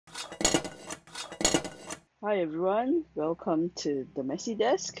Hi everyone, welcome to the Messy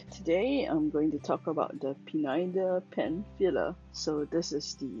Desk. Today I'm going to talk about the Pineider pen filler. So this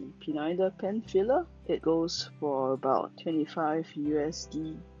is the Pineider pen filler. It goes for about 25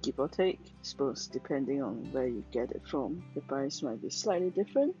 USD give or take. I suppose depending on where you get it from, the price might be slightly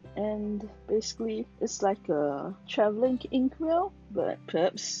different. And basically it's like a traveling inkwell, but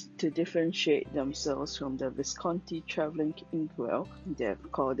perhaps to differentiate themselves from the Visconti traveling inkwell,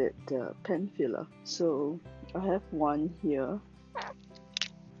 they've called it the pen filler. So I have one here,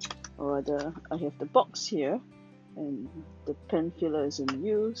 or rather, I have the box here, and the pen filler is in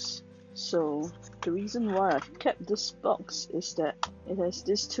use. So the reason why I've kept this box is that it has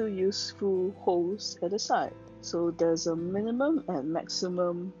these two useful holes at the side. So there's a minimum and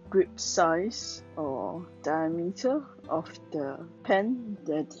maximum grip size or diameter of the pen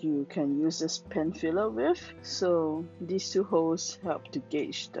that you can use this pen filler with. So these two holes help to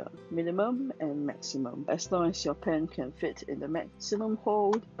gauge the minimum and maximum. As long as your pen can fit in the maximum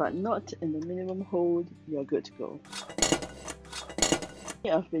hold but not in the minimum hold, you're good to go.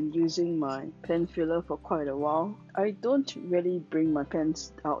 I've been using my pen filler for quite a while. I don't really bring my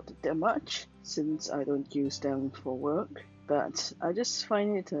pens out that much since I don't use them for work, but I just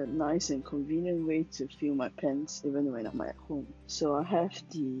find it a nice and convenient way to fill my pens even when I'm at home. So I have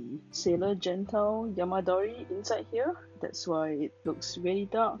the Sailor Gentle Yamadori inside here. That's why it looks really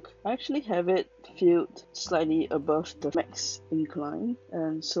dark. I actually have it filled slightly above the max incline,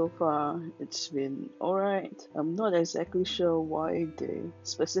 and so far it's been alright. I'm not exactly sure why they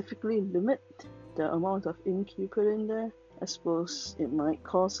specifically limit the amount of ink you put in there. I suppose it might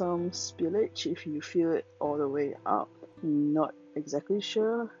cause some spillage if you fill it all the way up. Not exactly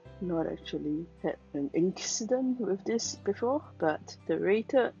sure. Not actually had an incident with this before, but the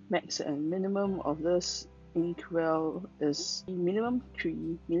rated max and minimum of this inkwell is minimum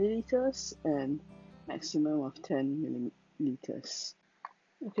 3 milliliters and maximum of 10 milliliters.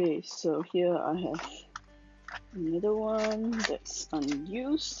 Okay, so here I have another one that's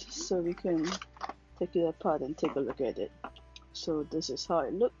unused, so we can take it apart and take a look at it. So this is how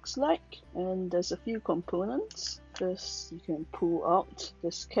it looks like, and there's a few components. First, you can pull out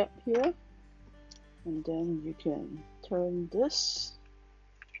this cap here, and then you can turn this.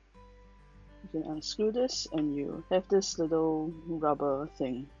 You can unscrew this, and you have this little rubber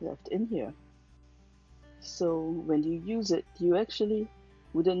thing left in here. So when you use it, you actually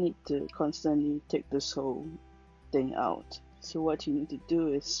wouldn't need to constantly take this whole thing out. So what you need to do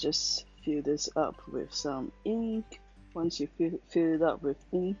is just fill this up with some ink. Once you fill it up with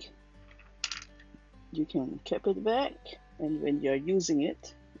ink, you can cap it back, and when you're using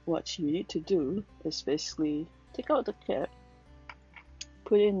it, what you need to do is basically take out the cap,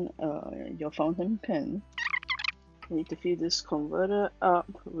 put in your fountain pen. You need to fill this converter up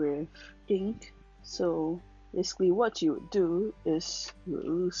with ink. So basically what you would do is you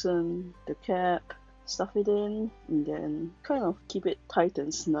loosen the cap, stuff it in, and then kind of keep it tight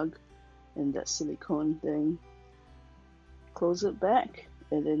and snug in that silicone thing. Close it back,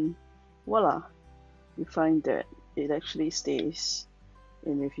 and then voila, you find that it actually stays.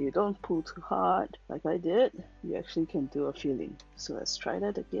 And if you don't pull too hard, like I did, you actually can do a filling. So let's try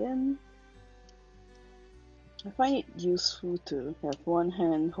that again. I find it useful to have one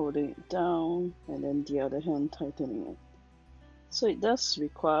hand holding it down and then the other hand tightening it. So it does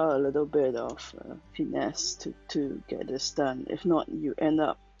require a little bit of finesse to get this done. If not, you end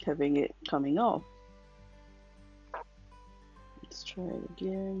up having it coming off. Let's try it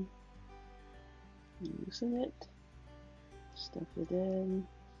again. Loosen it, stuff it in,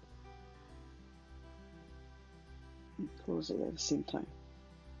 and close it at the same time.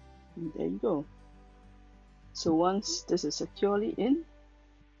 And there you go. So once this is securely in,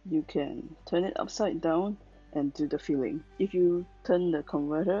 you can turn it upside down and do the filling. If you turn the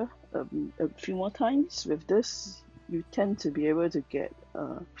converter a few more times with this, you tend to be able to get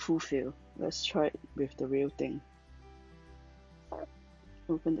a full fill. Let's try it with the real thing.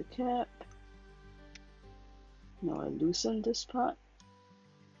 Open the cap. Now I loosen this part.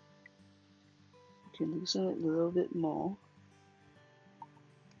 You can loosen it a little bit more.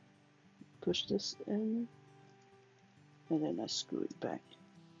 Push this in, and then I screw it back.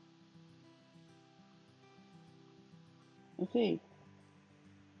 Okay,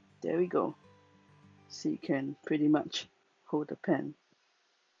 there we go. So you can pretty much hold the pen,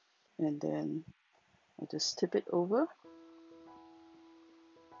 and then I just tip it over,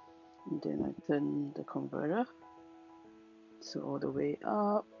 and then I turn the converter, so all the way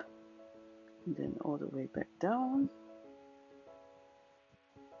up, and then all the way back down.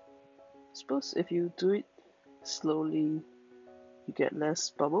 I suppose if you do it slowly, you get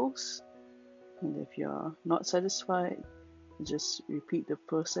less bubbles, And if you're not satisfied, just repeat the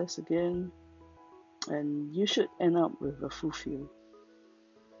process again, and you should end up with a full fill.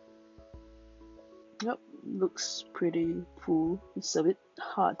 Yep, looks pretty full. It's a bit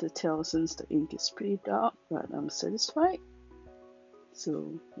hard to tell since the ink is pretty dark, but I'm satisfied.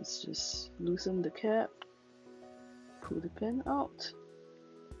 So let's just loosen the cap, pull the pen out.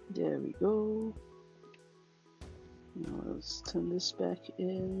 There we go. Now let's turn this back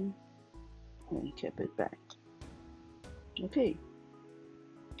in and cap it back. Okay,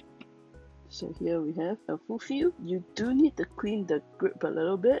 so here we have a full fill. You do need to clean the grip a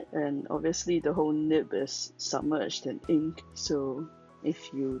little bit, and obviously the whole nib is submerged in ink, so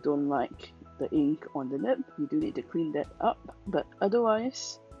if you don't like the ink on the nib, you do need to clean that up. But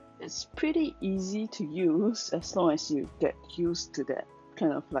otherwise, it's pretty easy to use as long as you get used to that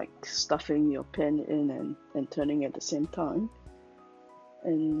kind of like stuffing your pen in and turning at the same time.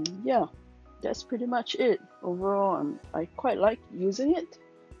 And yeah, that's pretty much it. Overall, I quite like using it.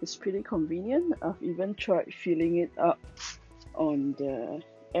 It's pretty convenient. I've even tried filling it up on the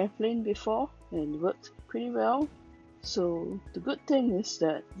airplane before and worked pretty well. So the good thing is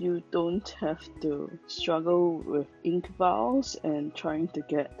that you don't have to struggle with ink vials and trying to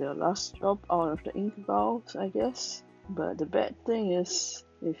get the last drop out of the ink vials, I guess. But the bad thing is,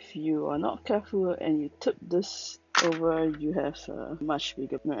 if you are not careful and you tip this over, you have a much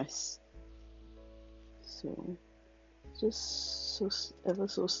bigger mess. So just ever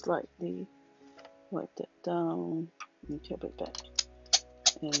so slightly wipe that down and cap it back,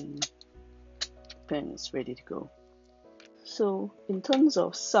 and the pen is ready to go. So in terms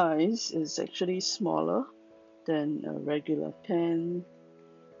of size, it's actually smaller than a regular pen.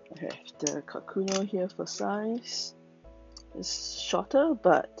 I have the Kakuno here for size. It's shorter,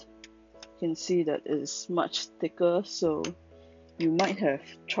 but you can see that it's much thicker, so you might have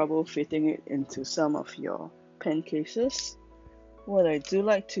trouble fitting it into some of your pen cases. What I do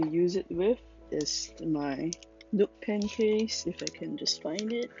like to use it with is my Look pen case, if I can just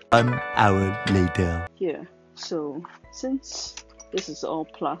find it. 1 hour later. Here. So since this is all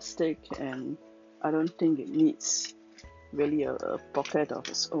plastic and I don't think it needs really a pocket of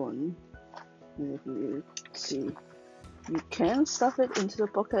its own, and if you see, you can stuff it into the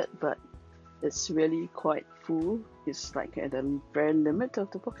pocket, but it's really quite full. It's like at the very limit of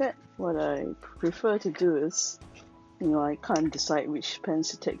the pocket. What I prefer to do is, I can't decide which pens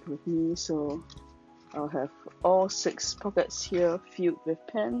to take with me, so I'll have all 6 pockets here filled with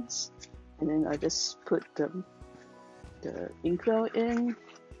pens, and then I just put the inkwell in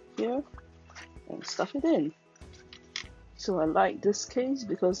here and stuff it in. So I like this case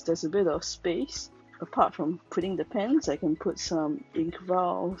because there's a bit of space. Apart from putting the pens, I can put some ink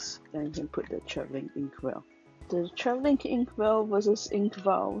vials, and I can put the traveling inkwell. The traveling inkwell versus ink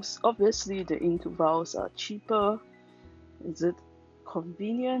vials. Obviously the ink vials are cheaper. Is it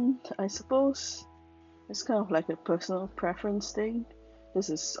convenient? I suppose. It's kind of like a personal preference thing. This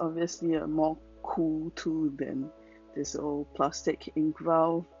is obviously a more cool tool than this old plastic ink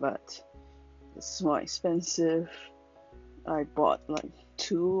vial, but it's more expensive. I bought like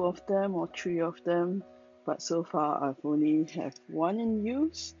 2 of them or 3 of them, but so far I've only have 1 in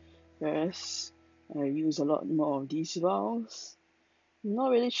use, whereas I use a lot more of these vials. I'm not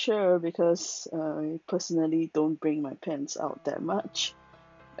really sure because I personally don't bring my pens out that much.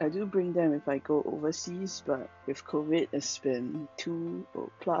 I do bring them if I go overseas, but with COVID, it's been 2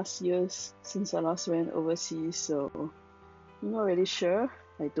 or plus years since I last went overseas, so I'm not really sure.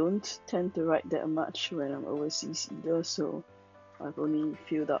 I don't tend to write that much when I'm overseas either, so I've only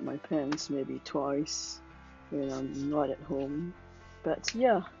filled up my pens maybe twice when I'm not at home. But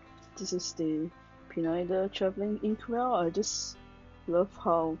yeah, this is the Pineider traveling inkwell. I just love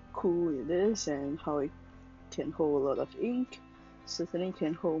how cool it is and how it can hold a lot of ink. Certainly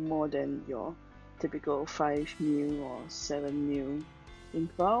can hold more than your typical 5mm or 7mm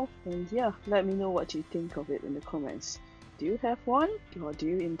ink vial. And yeah, let me know what you think of it in the comments. Do you have one, or do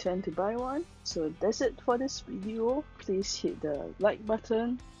you intend to buy one? So that's it for this video. Please hit the like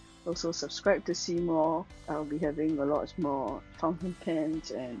button. Also subscribe to see more. I'll be having a lot more fountain pens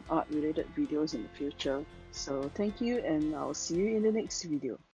and art related videos in the future. So thank you, and I'll see you in the next video.